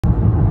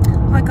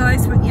Hi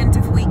guys, we're at the end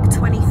of week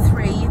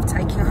 23 of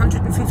taking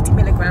 150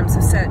 milligrams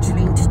of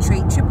sertraline to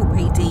treat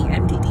PPPD,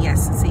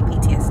 MDDS and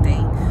CPTSD.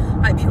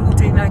 Hope you're all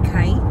doing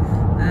okay.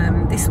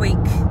 This week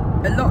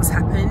a lot's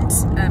happened.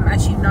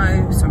 As you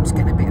know, so I'm just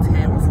getting a bit of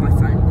hair off my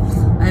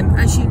phone.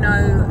 As you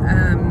know,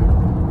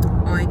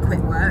 I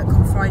quit work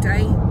on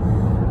Friday.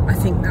 I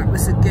think that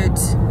was a good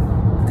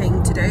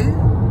thing to do.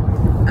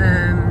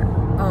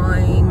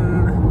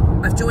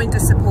 I've joined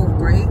a support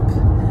group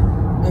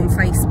on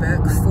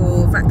Facebook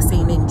for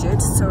vaccine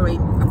injured. Sorry,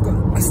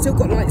 I still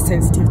got light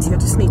sensitivity. I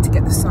just need to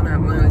get the sun out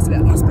of my eyes a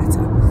little. That's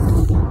better.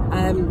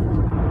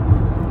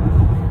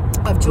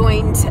 I've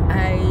joined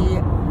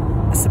a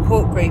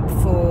support group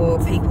for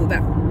people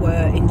that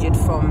were injured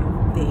from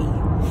the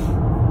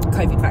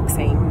COVID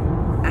vaccine,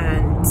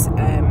 and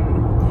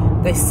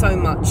there's so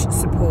much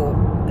support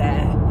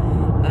there.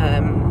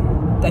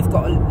 They've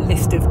got a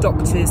list of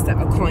doctors that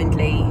are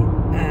kindly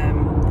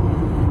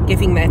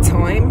giving their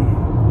time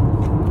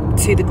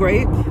to the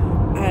group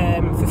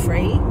for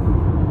free,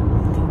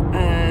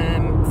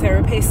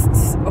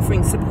 therapists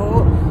offering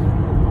support,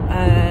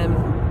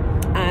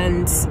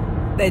 and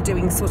they're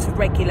doing sort of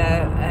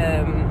regular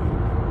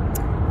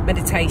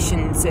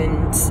meditations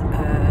and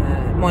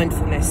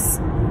mindfulness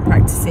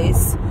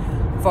practices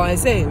via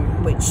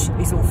Zoom, which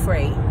is all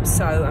free.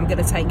 So I'm going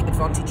to take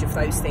advantage of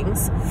those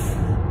things,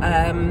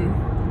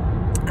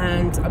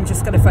 and I'm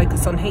just going to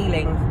focus on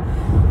healing.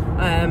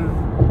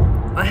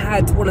 I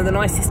had one of the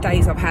nicest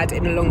days I've had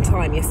in a long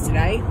time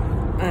yesterday.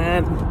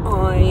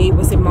 I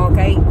was in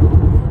Margate,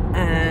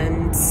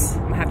 and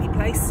I'm a happy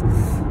place.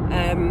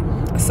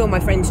 I saw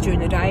my friends during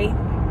the day,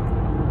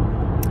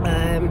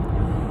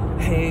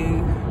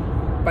 who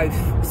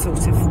both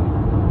sort of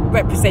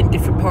represent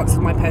different parts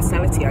of my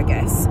personality, I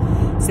guess.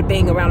 So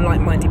being around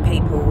like-minded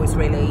people was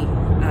really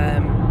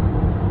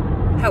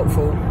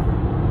helpful.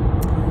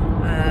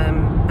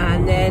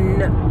 And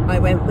then I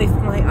went with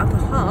my other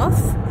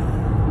half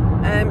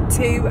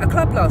to a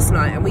club last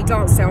night, and we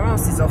danced our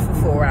asses off for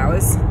 4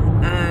 hours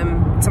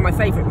to my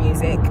favourite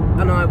music,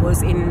 and I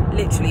was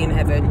literally in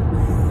heaven.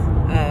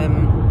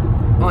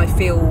 I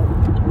feel,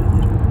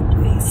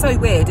 it's so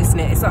weird, isn't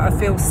it? It's like I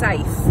feel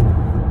safe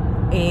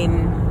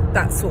in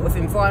that sort of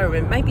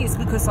environment. Maybe it's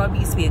because I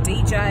used to be a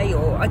DJ,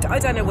 or I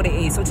don't know what it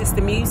is, or just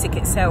the music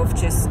itself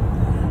just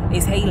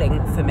is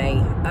healing for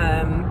me.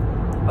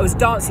 I was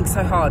dancing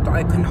so hard that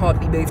I couldn't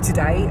hardly move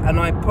today, and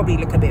I probably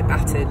look a bit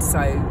battered. So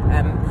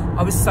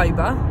I was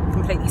sober,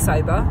 completely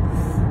sober,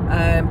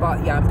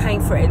 but yeah, I'm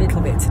paying for it a little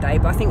bit today.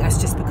 But I think that's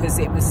just because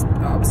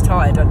I was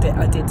tired.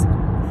 I did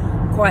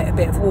quite a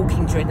bit of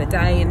walking during the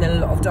day, and then a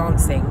lot of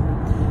dancing,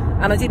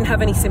 and I didn't have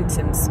any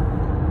symptoms.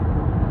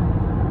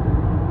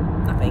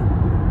 Nothing.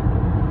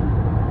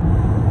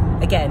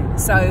 Again,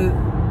 so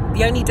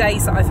the only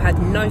days that I've had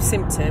no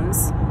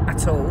symptoms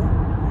at all,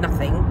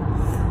 nothing,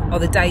 are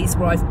the days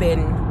where I've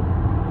been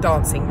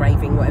dancing,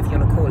 raving, whatever you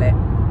want to call it.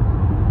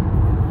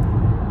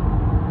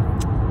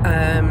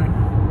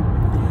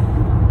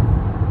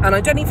 And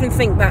I don't even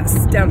think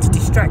that's down to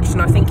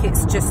distraction. I think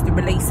it's just the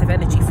release of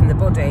energy from the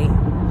body.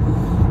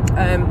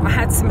 I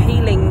had some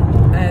healing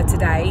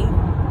today.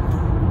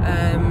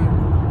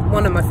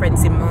 One of my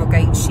friends in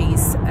Margate,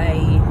 she's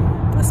I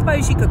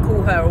suppose you could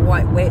call her a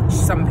white witch.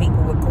 Some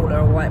people would call her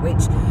a white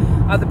witch.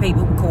 Other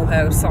people would call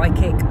her a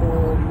psychic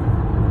or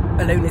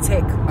a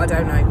lunatic, I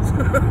don't know.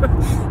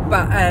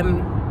 But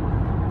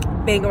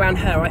being around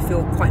her, I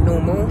feel quite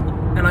normal,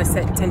 and I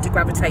tend to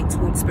gravitate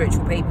towards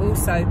spiritual people.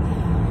 So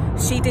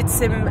she did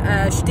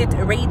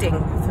a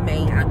reading for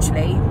me,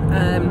 actually,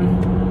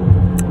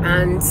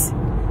 and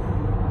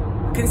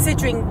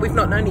considering we've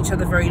not known each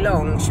other very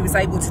long, she was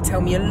able to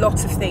tell me a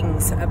lot of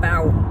things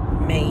about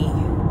me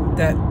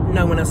that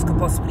no one else could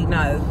possibly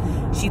know.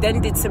 She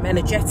then did some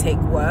energetic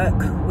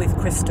work with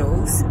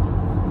crystals,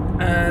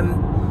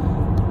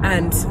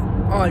 and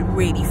I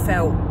really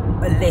felt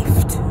a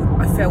lift.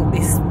 I felt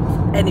this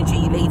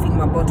energy leaving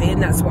my body,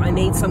 and that's what I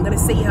need. So I'm going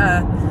to see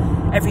her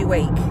every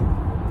week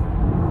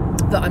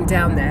that I'm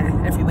down there,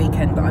 every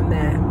weekend that I'm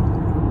there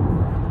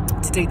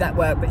to do that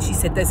work. But she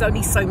said there's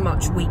only so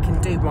much we can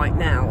do right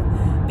now,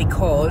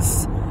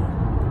 because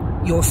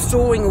you're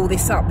storing all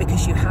this up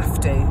because you have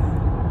to.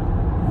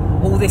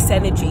 All this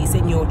energy is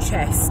in your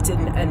chest,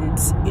 and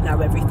you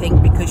know, everything,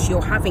 because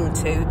you're having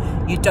to.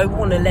 You don't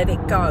want to let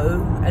it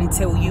go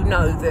until you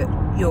know that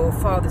your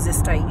father's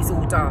estate is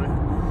all done.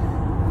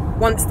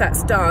 Once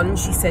that's done,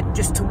 she said,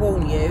 just to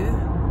warn you,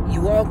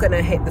 you are going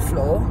to hit the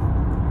floor,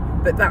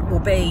 but that will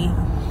be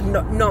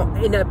not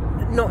in a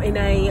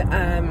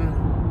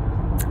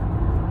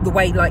the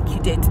way like you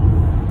did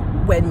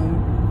when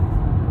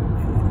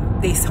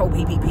this whole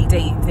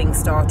PPPD thing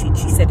started.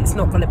 She said it's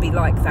not going to be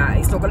like that.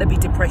 It's not going to be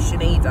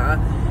depression either.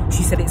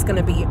 She said it's going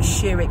to be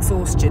sheer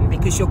exhaustion,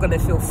 because you're going to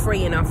feel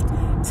free enough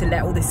to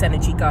let all this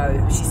energy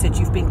go. She said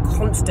you've been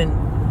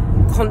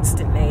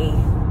constantly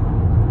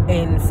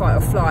in fight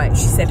or flight.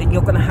 She said, and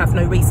you're going to have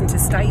no reason to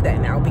stay there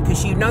now,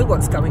 because you know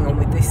what's going on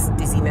with this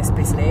dizziness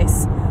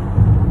business.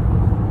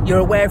 You're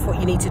aware of what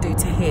you need to do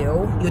to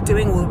heal. You're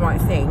doing all the right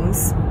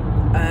things,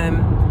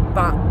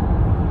 but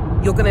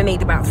you're going to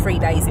need about 3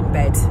 days in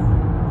bed,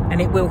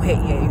 and it will hit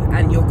you,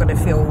 and you're going to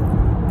feel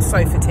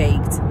so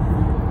fatigued.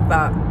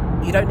 But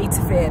you don't need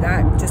to fear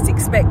that. Just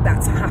expect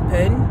that to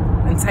happen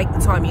and take the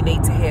time you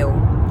need to heal.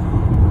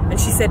 And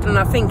she said, and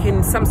I think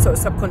in some sort of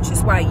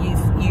subconscious way,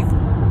 you've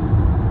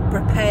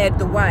prepared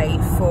the way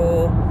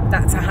for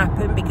that to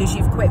happen, because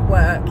you've quit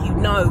work, you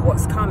know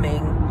what's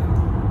coming,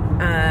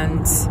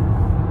 and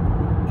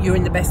you're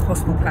in the best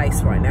possible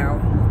place right now.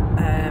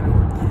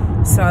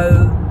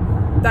 So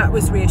that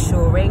was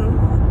reassuring,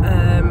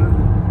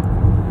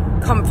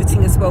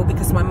 comforting as well,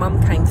 because my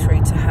mum came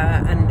through to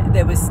her, and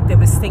there was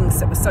things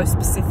that were so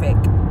specific.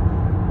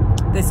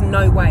 There's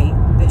no way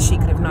that she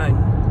could have known,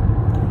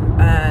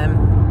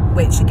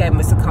 which again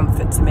was a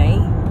comfort to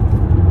me.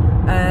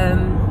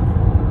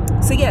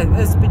 So yeah,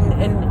 it's been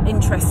an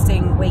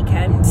interesting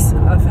weekend.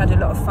 I've had a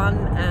lot of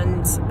fun,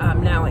 and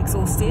I'm now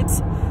exhausted.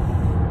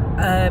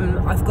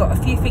 I've got a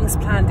few things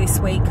planned this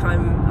week.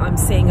 I'm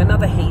seeing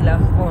another healer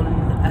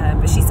on,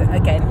 but she's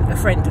again a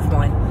friend of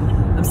mine.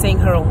 I'm seeing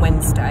her on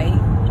Wednesday.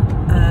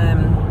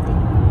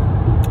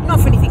 Not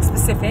for anything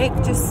specific,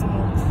 just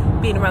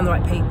being around the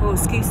right people.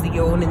 Excuse the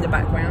yawn in the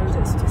background.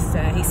 It's just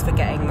he's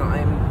forgetting that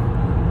I'm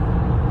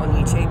on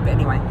YouTube. But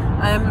anyway,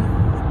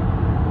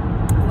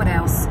 what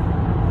else?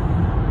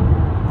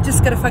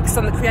 Just going to focus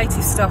on the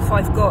creative stuff.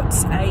 I've got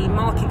a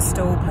market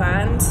stall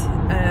planned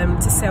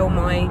to sell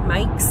my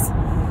makes,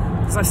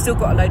 because I've still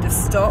got a load of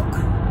stock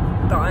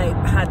that I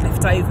had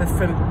left over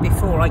from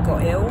before I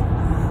got ill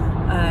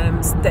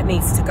that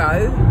needs to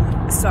go.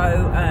 So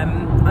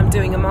I'm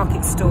doing a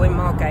market stall in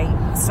Margate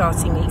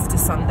starting Easter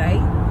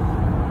Sunday.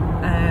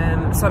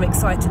 So I'm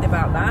excited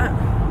about that.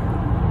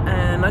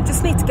 And I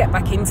just need to get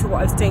back into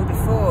what I was doing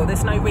before.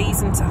 There's no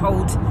reason to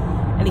hold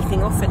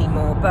anything off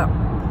anymore. But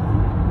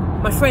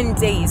my friend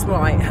Dee is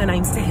right. Her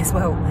name's Dee as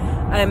well.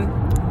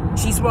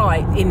 She's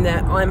right in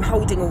that I'm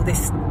holding all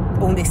this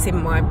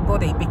in my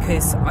body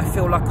because I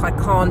feel like I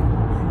can't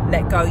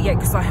let go yet,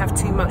 because I have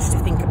too much to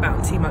think about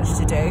and too much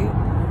to do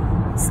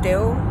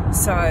still.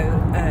 So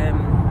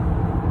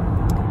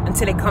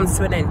until it comes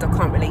to an end, I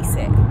can't release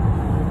it.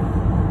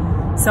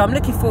 So I'm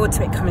looking forward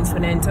to it coming to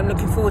an end. I'm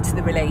looking forward to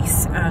the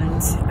release,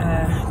 and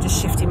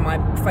just shifting my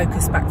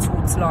focus back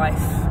towards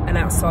life and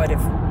outside of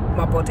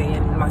my body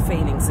and my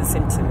feelings and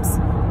symptoms.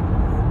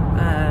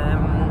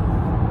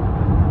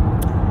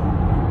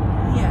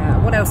 Yeah,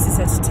 what else is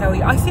there to tell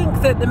you? I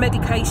think that the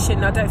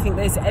medication, I don't think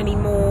there's any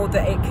more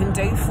that it can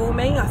do for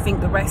me. I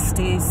think the rest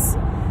is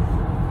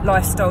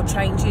lifestyle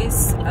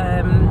changes.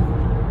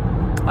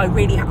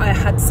 I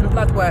had some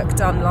blood work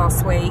done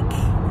last week.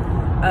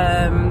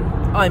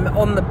 I'm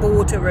on the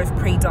border of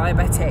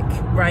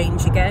pre-diabetic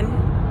range again.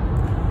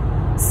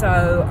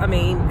 So, I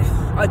mean,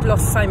 I'd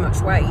lost so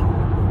much weight.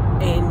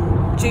 In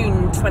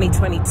June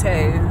 2022,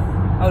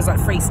 I was like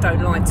 3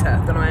 stone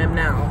lighter than I am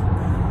now.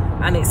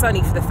 And it's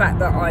only for the fact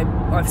that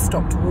I've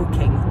stopped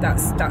walking.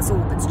 That's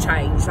all that's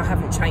changed. I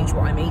haven't changed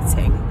what I'm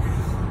eating.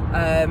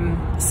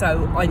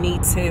 So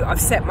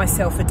I've set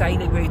myself a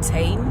daily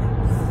routine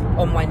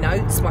on my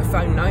notes, my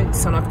phone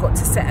notes, and I've got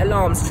to set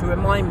alarms to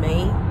remind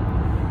me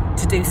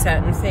to do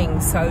certain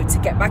things. So to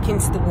get back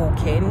into the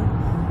walking,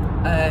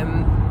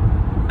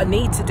 I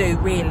need to do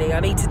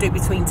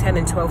between 10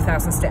 and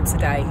 12,000 steps a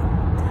day.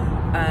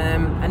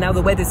 And now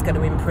the weather's going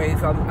to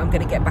improve, I'm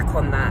going to get back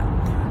on that.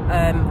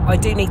 I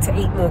do need to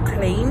eat more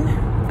clean.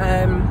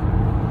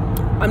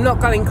 I'm not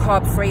going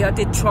carb free. I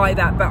did try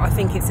that, but I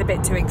think it's a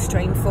bit too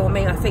extreme for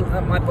me. I think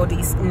that my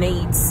body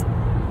needs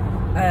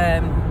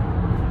a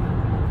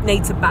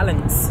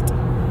balanced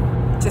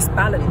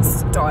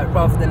diet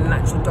rather than a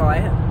natural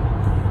diet.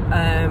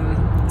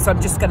 So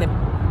I'm just going to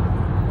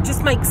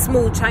make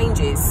small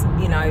changes,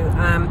 you know.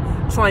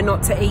 Try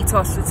not to eat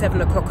after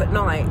 7 o'clock at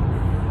night.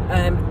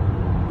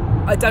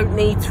 I don't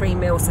need 3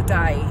 meals a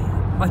day.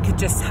 I could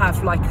just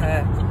have like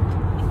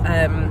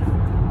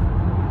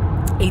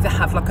either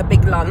have like a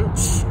big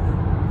lunch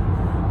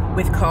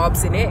with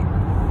carbs in it,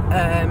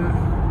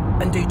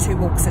 and do 2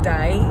 walks a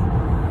day,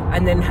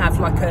 and then have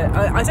like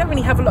I don't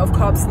really have a lot of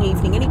carbs in the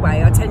evening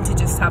anyway. I tend to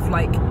just have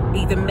like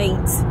either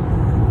meat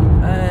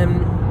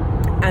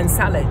and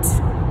salad,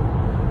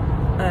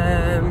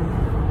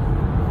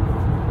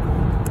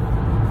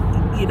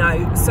 you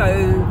know, so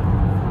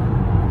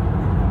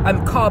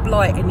I'm carb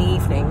light in the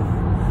evening.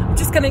 I'm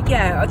just gonna,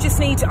 yeah, I just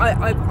need,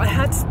 I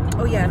had,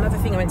 oh yeah, another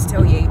thing I meant to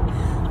tell you.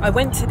 I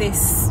went to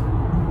this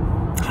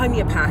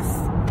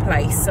homeopath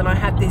place and I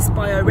had this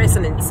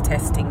bioresonance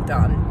testing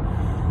done,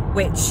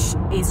 which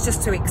is,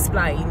 just to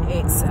explain,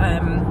 it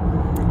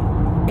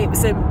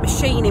was a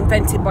machine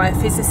invented by a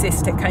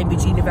physicist at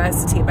Cambridge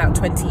University about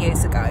 20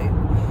 years ago.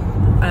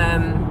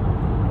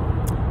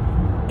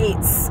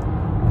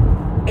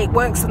 It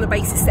works on the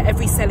basis that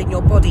every cell in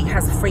your body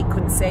has a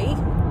frequency,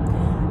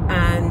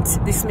 and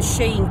this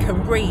machine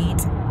can read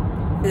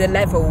the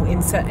level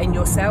in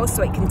your cells,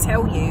 so it can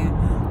tell you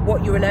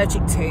what you're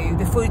allergic to,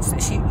 the foods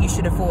that you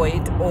should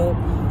avoid, or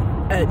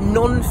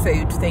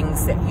non-food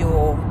things that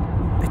you're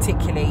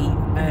particularly,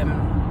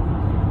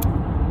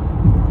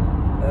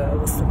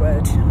 what's the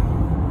word?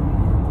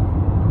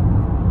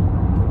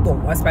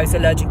 well, I suppose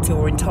allergic to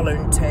or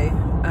intolerant to.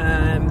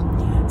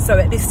 So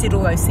it listed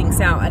all those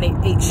things out, and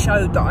it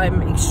showed that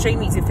I'm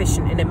extremely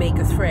deficient in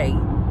omega-3.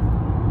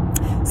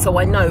 So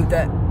I know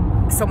that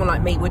someone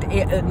like me would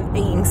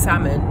eating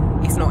salmon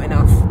is not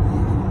enough.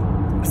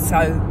 So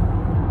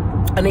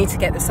I need to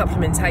get the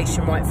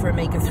supplementation right for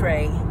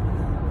omega-3,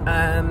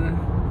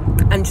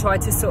 and try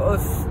to sort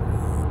of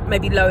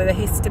maybe lower the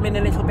histamine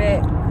a little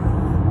bit.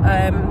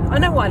 I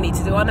know what I need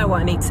to do. I know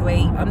what I need to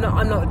eat. I'm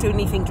not doing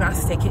anything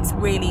drastic. It's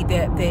really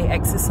the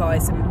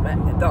exercise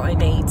that I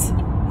need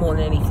more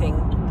than anything.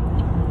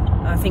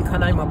 I think I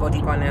know my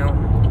body by now.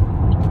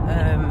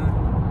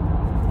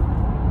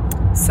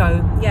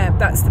 So yeah,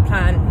 that's the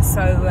plan.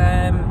 So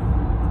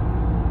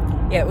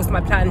yeah, it was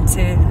my plan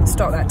to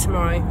start that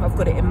tomorrow. I've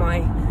got it in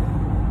my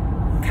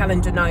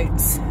calendar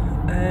notes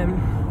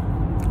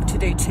to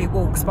do 2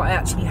 walks, but I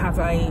actually have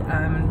a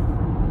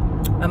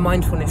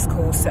mindfulness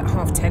course at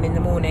 10:30 in the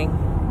morning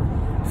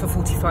for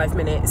 45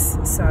 minutes.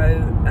 So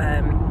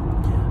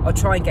I'll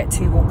try and get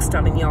 2 walks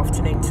done in the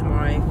afternoon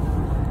tomorrow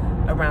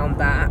around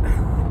that,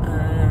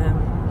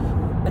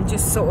 and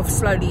just sort of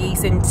slowly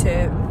ease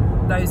into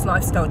those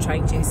lifestyle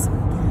changes.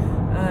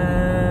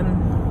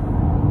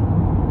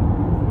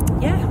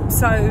 Yeah,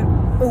 so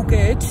all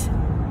good.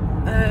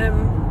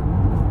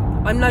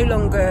 I'm no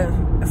longer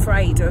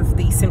afraid of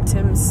these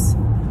symptoms.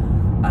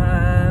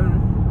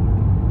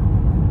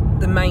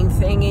 The main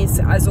thing is,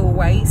 as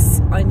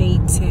always, I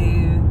need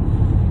to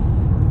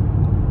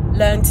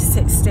learn to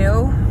sit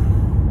still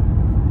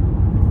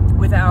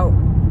without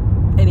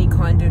any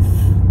kind of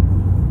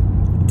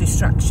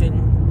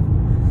distraction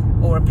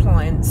or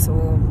appliance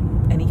or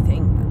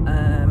anything,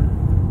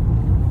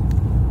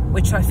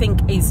 which I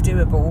think is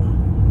doable,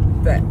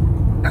 but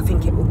I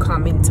think it will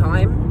come in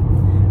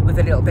time with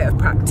a little bit of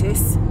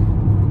practice.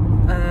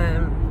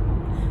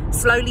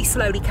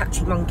 Slowly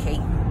catch a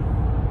monkey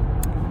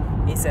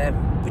is a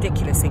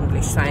ridiculous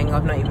English saying. I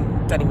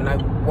don't even know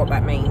what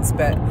that means,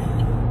 but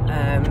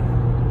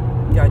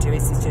the idea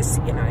is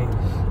just, you know,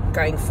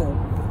 going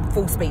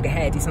full speed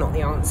ahead is not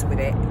the answer with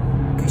it,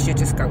 because you're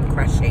just going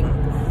crashing.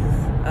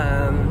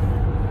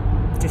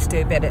 Just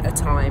do a bit at a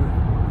time,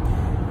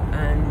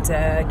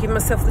 and give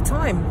myself the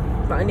time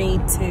that I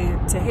need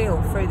to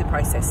heal through the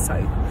process. So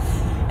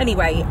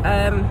anyway,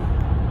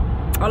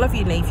 I love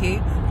you and leave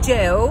you.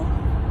 Jill,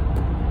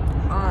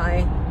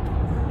 hi.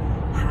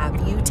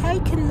 Have you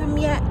taken them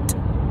yet?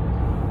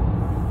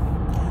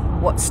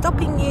 What's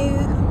stopping you?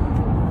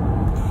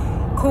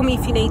 Call me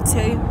if you need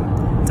to.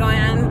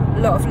 Diane, a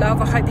lot of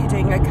love. I hope you're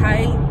doing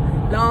okay.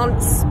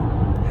 Lance,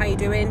 how you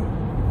doing?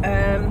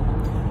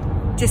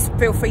 Just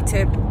feel free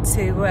to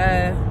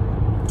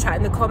chat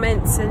in the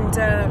comments, and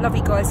love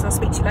you guys, and I'll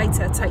speak to you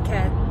later. Take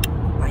care.